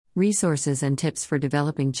Resources and tips for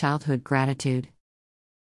developing childhood gratitude.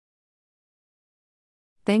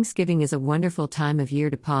 Thanksgiving is a wonderful time of year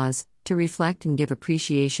to pause, to reflect and give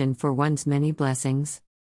appreciation for one's many blessings.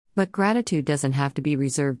 But gratitude doesn't have to be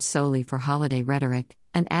reserved solely for holiday rhetoric.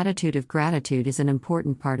 An attitude of gratitude is an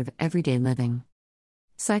important part of everyday living.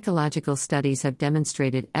 Psychological studies have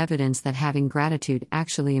demonstrated evidence that having gratitude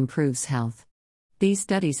actually improves health. These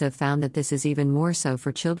studies have found that this is even more so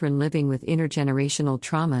for children living with intergenerational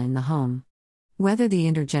trauma in the home. Whether the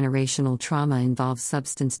intergenerational trauma involves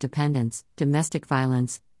substance dependence, domestic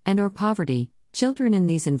violence, and/or poverty, children in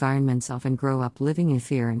these environments often grow up living in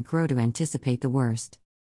fear and grow to anticipate the worst.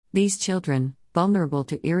 These children, vulnerable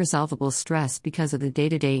to irresolvable stress because of the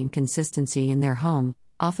day-to-day inconsistency in their home,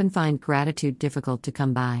 often find gratitude difficult to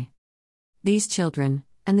come by. These children,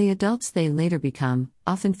 and the adults they later become,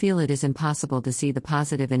 often feel it is impossible to see the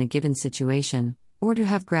positive in a given situation, or to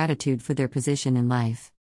have gratitude for their position in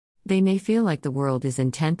life. They may feel like the world is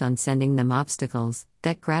intent on sending them obstacles,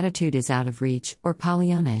 that gratitude is out of reach, or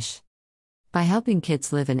Pollyannish. By helping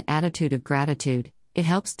kids live an attitude of gratitude, it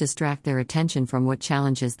helps distract their attention from what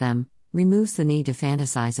challenges them, removes the need to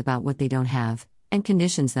fantasize about what they don't have, and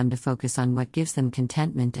conditions them to focus on what gives them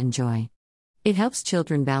contentment and joy. It helps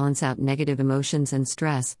children balance out negative emotions and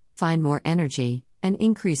stress, find more energy, and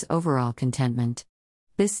increase overall contentment.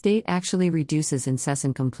 This state actually reduces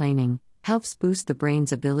incessant complaining, helps boost the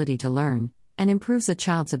brain's ability to learn, and improves a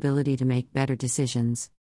child's ability to make better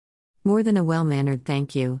decisions. More than a well-mannered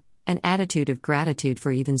thank you, an attitude of gratitude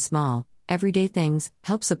for even small, everyday things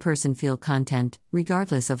helps a person feel content,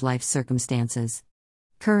 regardless of life's circumstances.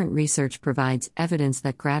 Current research provides evidence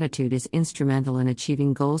that gratitude is instrumental in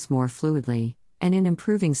achieving goals more fluidly, and in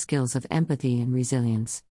improving skills of empathy and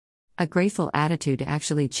resilience. A grateful attitude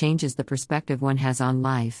actually changes the perspective one has on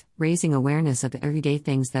life, raising awareness of everyday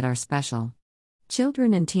things that are special.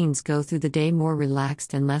 Children and teens go through the day more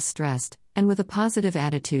relaxed and less stressed, and with a positive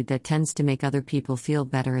attitude that tends to make other people feel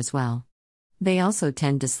better as well. They also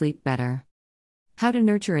tend to sleep better. How to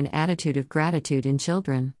nurture an attitude of gratitude in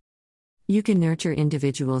children. You can nurture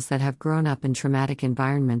individuals that have grown up in traumatic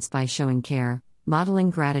environments by showing care, modeling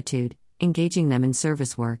gratitude, engaging them in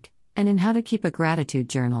service work, and in how to keep a gratitude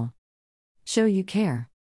journal. Show you care.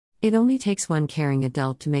 It only takes one caring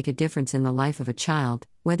adult to make a difference in the life of a child,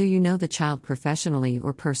 whether you know the child professionally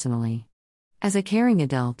or personally. As a caring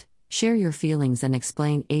adult, share your feelings and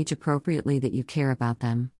explain age-appropriately that you care about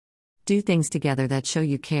them. Do things together that show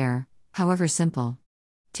you care, however simple.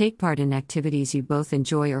 Take part in activities you both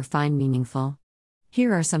enjoy or find meaningful.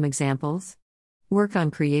 Here are some examples. Work on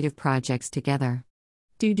creative projects together.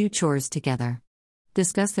 Do chores together.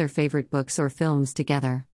 Discuss their favorite books or films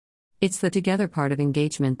together. It's the together part of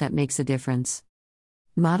engagement that makes a difference.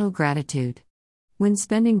 Model gratitude. When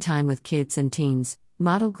spending time with kids and teens,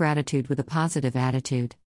 model gratitude with a positive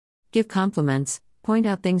attitude. Give compliments, point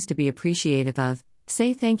out things to be appreciative of,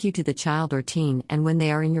 say thank you to the child or teen and when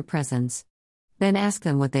they are in your presence. Then ask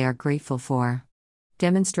them what they are grateful for.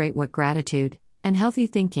 Demonstrate what gratitude, and healthy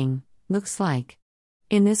thinking, looks like.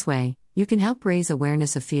 In this way, you can help raise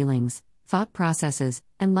awareness of feelings, thought processes,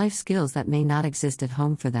 and life skills that may not exist at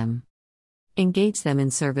home for them. Engage them in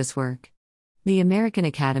service work. The American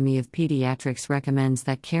Academy of Pediatrics recommends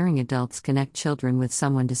that caring adults connect children with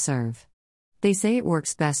someone to serve. They say it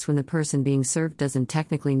works best when the person being served doesn't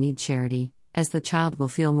technically need charity, as the child will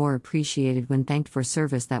feel more appreciated when thanked for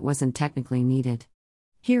service that wasn't technically needed.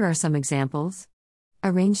 Here are some examples.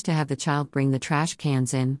 Arrange to have the child bring the trash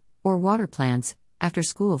cans in, or water plants, after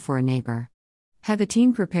school for a neighbor. Have a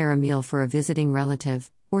teen prepare a meal for a visiting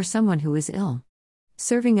relative, or someone who is ill.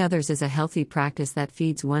 Serving others is a healthy practice that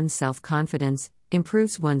feeds one's self-confidence,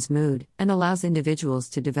 improves one's mood, and allows individuals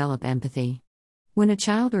to develop empathy. When a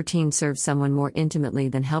child or teen serves someone more intimately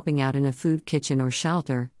than helping out in a food kitchen or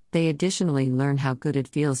shelter, they additionally learn how good it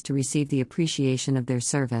feels to receive the appreciation of their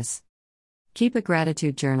service. Keep a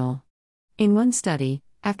gratitude journal. In one study,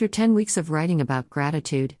 after 10 weeks of writing about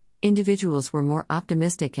gratitude, individuals were more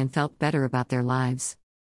optimistic and felt better about their lives.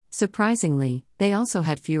 Surprisingly, they also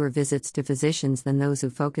had fewer visits to physicians than those who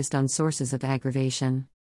focused on sources of aggravation.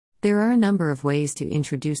 There are a number of ways to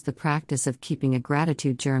introduce the practice of keeping a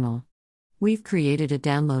gratitude journal. We've created a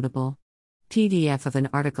downloadable PDF of an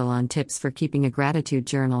article on tips for keeping a gratitude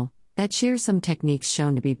journal that shares some techniques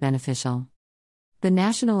shown to be beneficial. The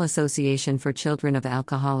National Association for Children of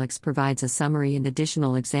Alcoholics provides a summary and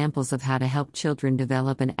additional examples of how to help children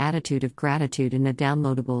develop an attitude of gratitude in a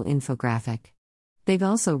downloadable infographic. They've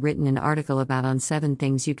also written an article about on 7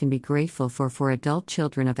 things you can be grateful for adult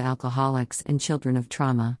children of alcoholics and children of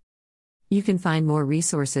trauma. You can find more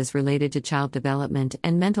resources related to child development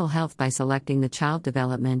and mental health by selecting the Child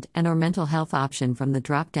Development and/or Mental Health option from the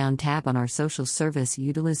drop-down tab on our Social Service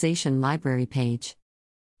Utilization Library page.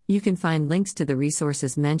 You can find links to the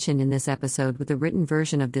resources mentioned in this episode with a written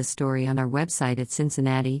version of this story on our website at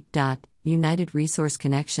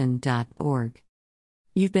cincinnati.unitedresourceconnection.org.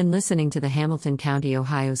 You've been listening to the Hamilton County,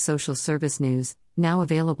 Ohio Social Service News, now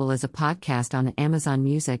available as a podcast on Amazon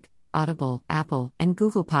Music, Audible, Apple, and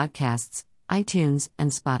Google Podcasts, iTunes, and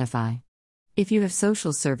Spotify. If you have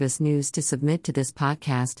social service news to submit to this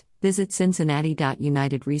podcast, visit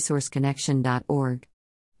cincinnati.unitedresourceconnection.org.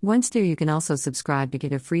 Once there, you can also subscribe to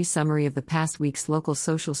get a free summary of the past week's local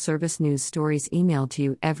social service news stories emailed to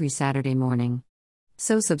you every Saturday morning.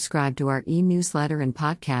 So subscribe to our e-newsletter and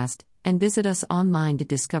podcast, and visit us online to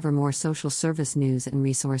discover more social service news and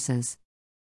resources.